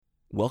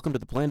Welcome to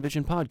the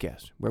PlanVision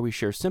podcast, where we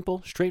share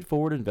simple,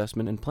 straightforward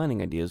investment and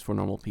planning ideas for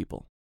normal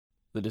people.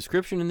 The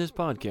description in this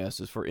podcast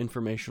is for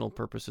informational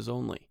purposes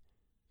only.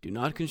 Do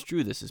not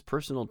construe this as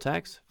personal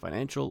tax,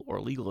 financial,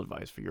 or legal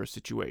advice for your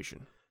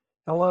situation.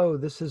 Hello,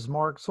 this is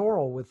Mark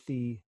Zorel with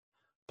the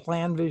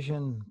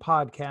PlanVision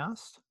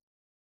podcast.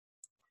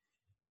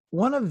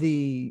 One of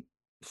the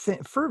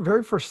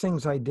very first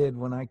things I did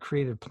when I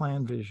created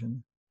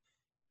PlanVision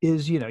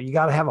is, you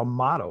got to have a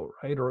motto,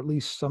 right? Or at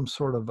least some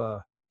sort of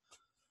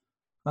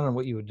I don't know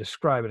what you would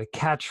describe it, a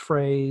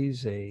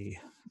catchphrase, a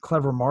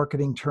clever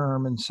marketing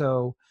term. And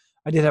so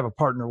I did have a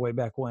partner way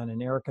back when,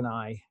 and Eric and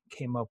I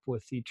came up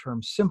with the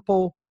term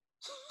simple,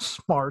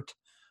 smart,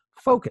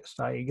 focused.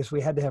 I guess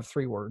we had to have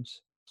 3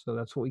 words. So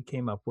that's what we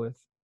came up with.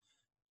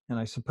 And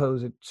I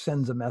suppose it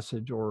sends a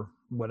message or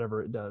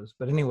whatever it does.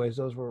 But anyways,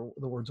 those were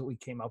the words that we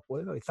came up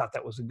with. I thought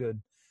that was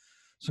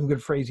some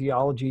good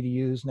phraseology to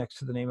use next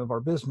to the name of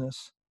our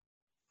business.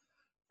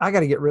 I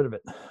got to get rid of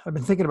it. I've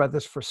been thinking about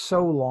this for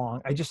so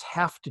long. I just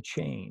have to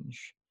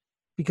change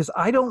because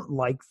I don't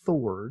like the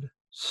word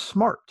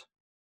smart.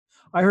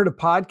 I heard a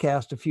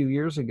podcast a few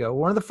years ago.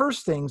 One of the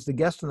first things the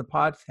guest on the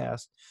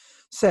podcast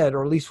said,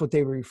 or at least what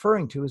they were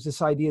referring to, is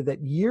this idea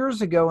that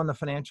years ago in the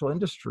financial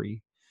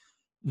industry,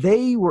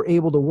 they were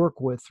able to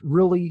work with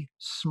really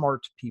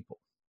smart people.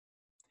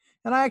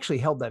 And I actually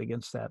held that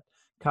against that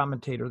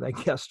commentator, that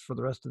guest, for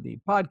the rest of the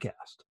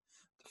podcast.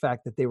 The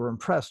fact that they were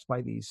impressed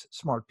by these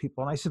smart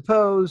people. And I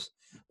suppose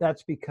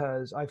that's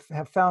because I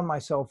have found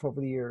myself over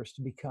the years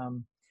to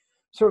become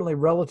certainly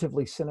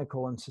relatively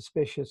cynical and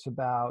suspicious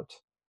about,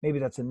 maybe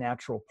that's a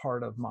natural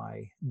part of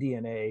my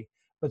DNA,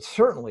 but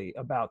certainly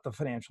about the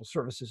financial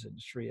services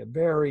industry, a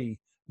very,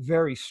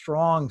 very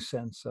strong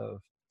sense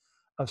of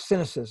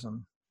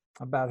cynicism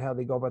about how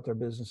they go about their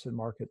business and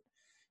market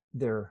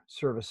their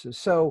services.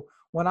 So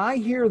when I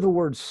hear the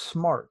word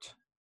smart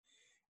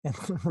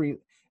and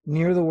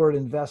near the word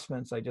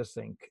investments, I just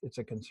think it's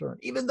a concern,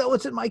 even though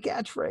it's in my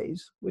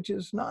catchphrase, which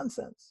is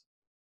nonsense.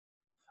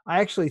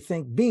 I actually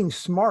think being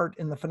smart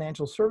in the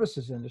financial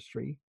services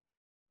industry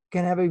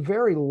can have a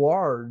very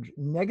large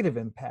negative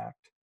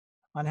impact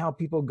on how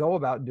people go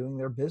about doing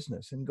their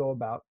business and go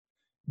about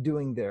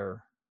doing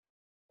their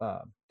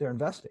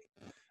investing.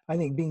 I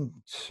think being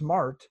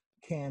smart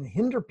can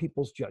hinder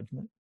people's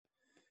judgment,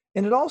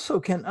 and it also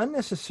can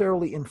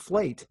unnecessarily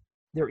inflate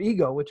their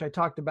ego, which I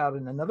talked about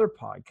in another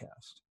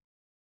podcast.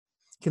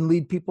 Can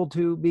lead people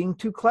to being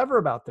too clever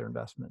about their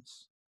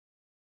investments,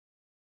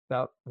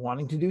 about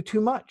wanting to do too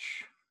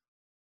much.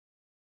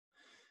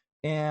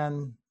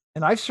 And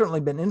I've certainly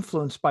been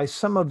influenced by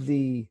some of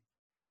the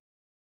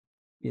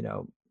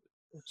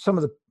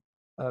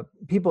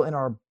people in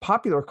our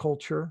popular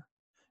culture,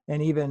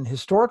 and even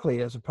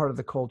historically as a part of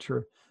the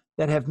culture,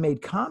 that have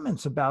made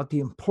comments about the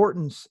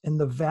importance and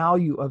the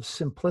value of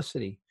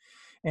simplicity.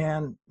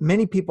 And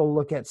many people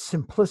look at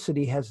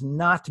simplicity as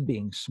not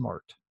being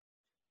smart,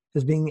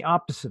 as being the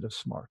opposite of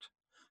smart.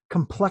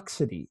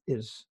 Complexity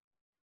is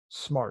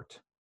smart,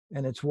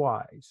 and it's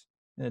wise,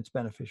 and it's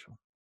beneficial.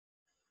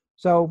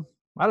 So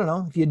I don't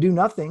know, if you do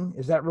nothing,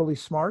 is that really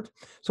smart?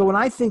 So when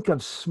I think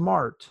of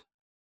smart,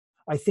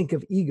 I think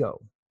of ego.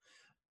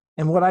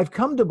 And what I've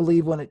come to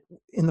believe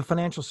in the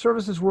financial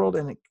services world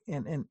and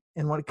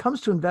when it comes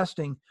to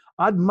investing,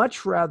 I'd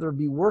much rather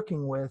be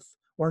working with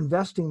or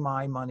investing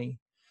my money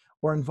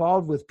or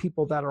involved with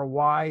people that are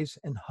wise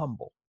and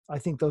humble. I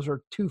think those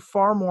are 2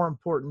 far more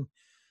important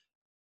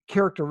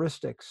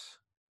characteristics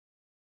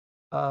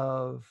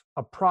of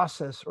a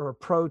process or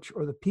approach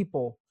or the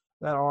people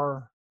that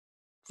are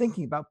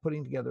thinking about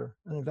putting together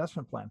an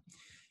investment plan.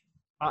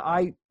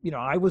 I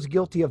was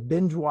guilty of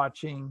binge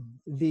watching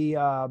the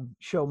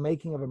show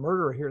Making of a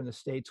Murderer here in the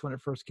States when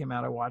it first came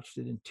out. I watched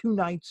it in 2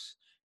 nights,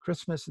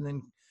 Christmas and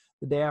then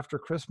the day after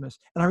Christmas.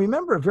 And I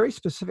remember a very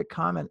specific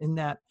comment in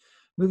that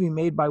movie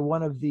made by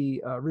one of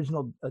the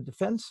original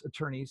defense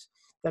attorneys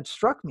that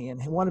struck me.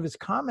 And one of his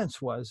comments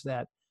was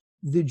that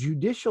the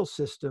judicial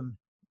system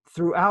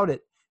throughout it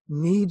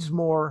needs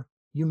more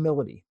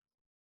humility.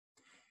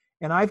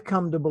 And I've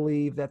come to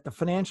believe that the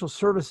financial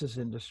services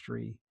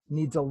industry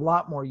needs a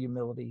lot more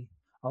humility,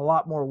 a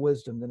lot more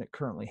wisdom than it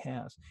currently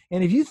has.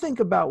 And if you think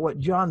about what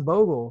John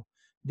Bogle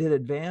did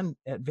at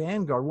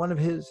Vanguard,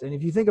 and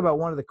if you think about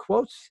one of the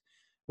quotes,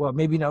 well,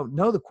 maybe you don't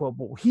know the quote,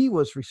 but he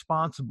was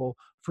responsible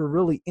for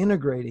really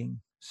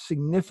integrating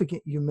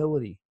significant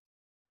humility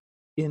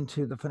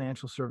into the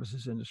financial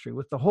services industry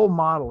with the whole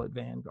model at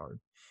Vanguard.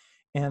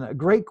 And a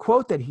great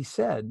quote that he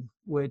said,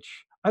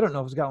 which I don't know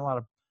if it's got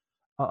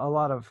a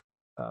lot of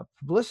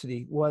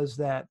publicity, was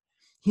that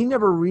he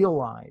never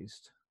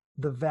realized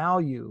the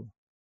value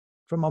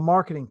from a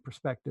marketing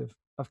perspective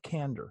of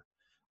candor,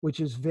 which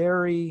is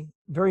very,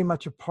 very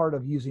much a part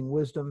of using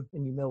wisdom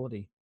and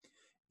humility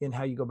in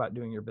how you go about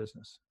doing your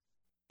business.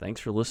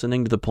 Thanks for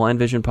listening to the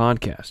PlanVision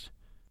podcast.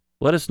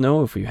 Let us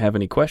know if you have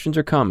any questions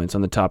or comments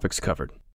on the topics covered.